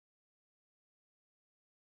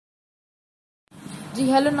जी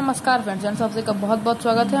hello नमस्कार friends, आपसे का बहुत बहुत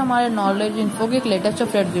स्वागत है हमारे नॉलेज इन्फो के एक लेटेस्ट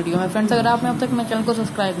अपडेट वीडियो में। फ्रेंड्स, अगर आपने अब तक मेरे चैनल को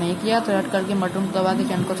सब्सक्राइब नहीं किया तो हट करके बटन को दबा के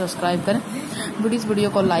चैनल को सब्सक्राइब करें, इस वीडियो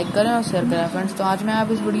को लाइक करें और शेयर करें। फ्रेंड्स, तो आज मैं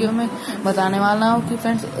आप इस वीडियो में बताने वाला हूँ कि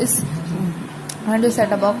फ्रेंड्स इस जो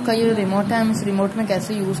सेटअप बॉक्स का ये रिमोट है, हम इस रिमोट में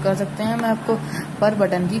कैसे यूज़ कर सकते हैं। मैं आपको पर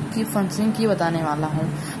बटन की फंक्शनिंग की बताने वाला हूँ।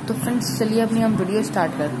 तो फ्रेंड्स चलिए अपनी हम वीडियो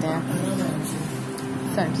स्टार्ट करते हैं।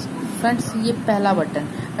 फ्रेंड्स ये पहला बटन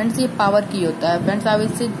फ्रेंड्स ये पावर की होता है। फ्रेंड्स आप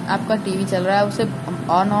इससे आपका टीवी चल रहा है उसे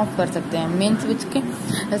ऑन ऑफ कर सकते हैं मेन स्विच के,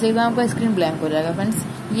 जैसे एकदम आपका स्क्रीन ब्लैंक हो जाएगा। फ्रेंड्स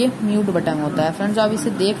ये म्यूट बटन होता है। फ्रेंड्स आप इसे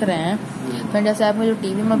देख रहे हैं, फ्रेंड्स जैसे आपका जो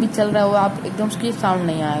टीवी में अभी चल रहा है वो आप एकदम उसकी साउंड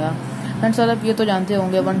नहीं आएगा। फ्रेंड्स आप ये तो जानते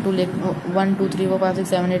होंगे 1 2 3 4 5 6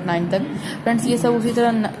 7 8 9 तक। फ्रेंड्स ये सब उसी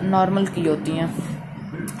तरह नॉर्मल की होती हैं।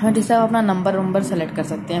 फ्रेंड्स इससे आप अपना नंबर सेलेक्ट कर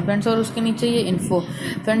सकते हैं। फ्रेंड्स और उसके नीचे ये इन्फो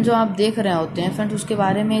फ्रेंड्स जो आप देख रहे होते हैं फ्रेंड्स उसके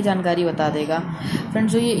बारे में ये जानकारी बता देगा।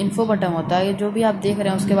 फ्रेंड्स जो ये इन्फो बटन होता है, जो भी आप देख रहे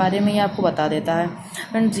हैं उसके बारे में ये आपको बता देता है।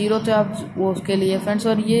 फ्रेंड्स 0 तो आप वो उसके लिए फ्रेंड्स,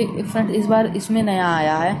 और ये फ्रेंड्स इस बार इसमें नया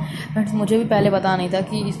आया है। फ्रेंड्स मुझे भी पहले पता नहीं था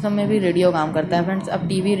कि इस समय भी रेडियो काम करता है। फ्रेंड्स अब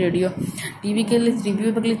टीवी के लिए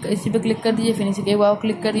रिव्यू पर इसी पर क्लिक कर दीजिए, फिर इसी के बाद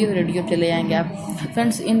क्लिक कर दीजिए तो रेडियो चले जाएंगे आप।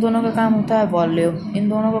 फ्रेंड्स इन दोनों का काम होता है वॉल्यूम, इन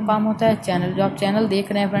दोनों का काम होता है चैनल, जो आप चैनल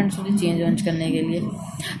देख रहे हैं फ्रेंड्स उसे चेंज करने के लिए।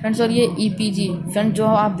 फ्रेंड्स और ये EPG फ्रेंड्स जो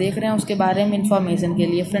आप देख रहे हैं उसके बारे में इंफॉर्मेशन के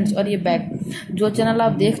लिए। फ्रेंड्स और ये बैक जो चैनल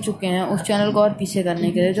आप देख चुके हैं उस चैनल को और पीछे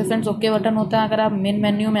करने के लिए। जो फ्रेंड्स ओके बटन होता है, अगर आप मेन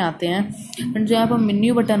मेन्यू में आते हैं फ्रेंड्स, जो यहाँ पर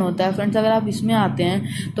मेन्यू बटन होता है फ्रेंड्स, अगर आप इसमें आते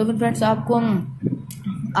हैं तो फिर फ्रेंड्स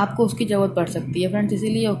आपको उसकी ज़रूरत पड़ सकती है। फ्रेंड्स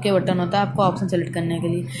इसीलिए ओके बटन होता है आपको ऑप्शन सेलेक्ट करने के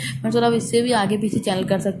लिए। फ्रेंड्स और आप इससे भी आगे पीछे चैनल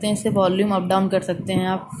कर सकते हैं, इससे वॉल्यूम अप डाउन कर सकते हैं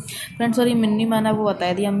आप। फ्रेंड्स और ये मेन्यू मैंने आपको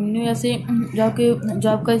बताया दिया। मेन्यू ऐसे जो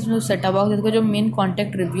आपका इसमें सेटअप बॉक्स जो मेन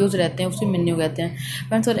कॉन्टैक्ट रिव्यूज़ रहते हैं उसे मेन्यू कहते हैं।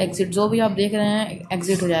 फ्रेंड्स और एग्जिट जो भी आप देख रहे हैं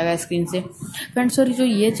एग्जिट हो जाएगा स्क्रीन से। फ्रेंड्स और जो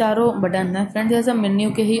ये चारों बटन हैं फ्रेंड्स ये सब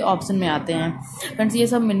मेन्यू के ही ऑप्शन में आते हैं। फ्रेंड्स ये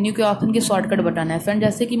सब मेन्यू के ऑप्शन के शॉर्टकट बटन है। फ्रेंड्स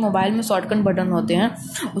जैसे कि मोबाइल में शॉर्टकट बटन होते हैं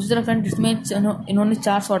उसी तरह फ्रेंड्स इसमें इन्होंने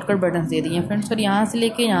 4 शॉर्टकट बटन दे दिए हैं। फ्रेंड्स और यहाँ से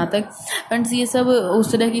लेके यहाँ तक फ्रेंड्स ये सब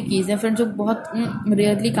उस तरह की चीज़ें फ्रेंड्स जो बहुत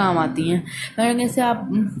रेयरली काम आती हैं। फ्रेंड्स जैसे आप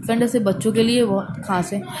फ्रेंड्स जैसे बच्चों के लिए बहुत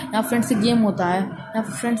खास है। यहाँ फ्रेंड्स गेम होता है, यहाँ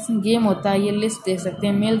फ्रेंड्स गेम होता है, ये लिस्ट देख सकते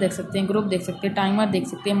हैं, मेल देख सकते हैं, ग्रुप देख सकते हैं, टाइमर देख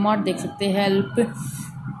सकते हैं, मॉड देख सकते हैं, हेल्प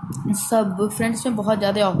सब। फ्रेंड्स में बहुत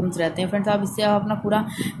ज़्यादा ऑप्शंस रहते हैं। फ्रेंड्स आप इससे आप अपना पूरा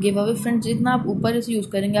गिव अवे फ्रेंड्स जितना आप ऊपर इसे यूज़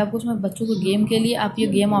करेंगे आपको उसमें बच्चों को गेम के लिए आप ये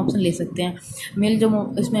गेम ऑप्शन ले सकते हैं। मेल जो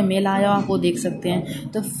इसमें मेल आया आप वो देख सकते हैं।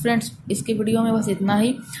 तो फ्रेंड्स इसके वीडियो में बस इतना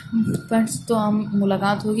ही। फ्रेंड्स तो हम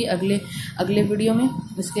मुलाकात होगी अगले वीडियो में।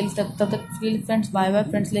 इसके लिए तब तक फ्रेंड्स बाय बाय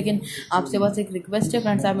फ्रेंड्स। लेकिन आपसे बस एक रिक्वेस्ट है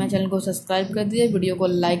फ्रेंड्स, आप मेरे चैनल को सब्सक्राइब कर दीजिए, वीडियो को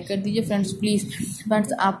लाइक कर दीजिए फ्रेंड्स प्लीज़।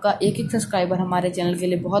 फ्रेंड्स आपका एक सब्सक्राइबर हमारे चैनल के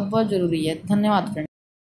लिए बहुत बहुत ज़रूरी है। धन्यवाद फ्रेंड्स।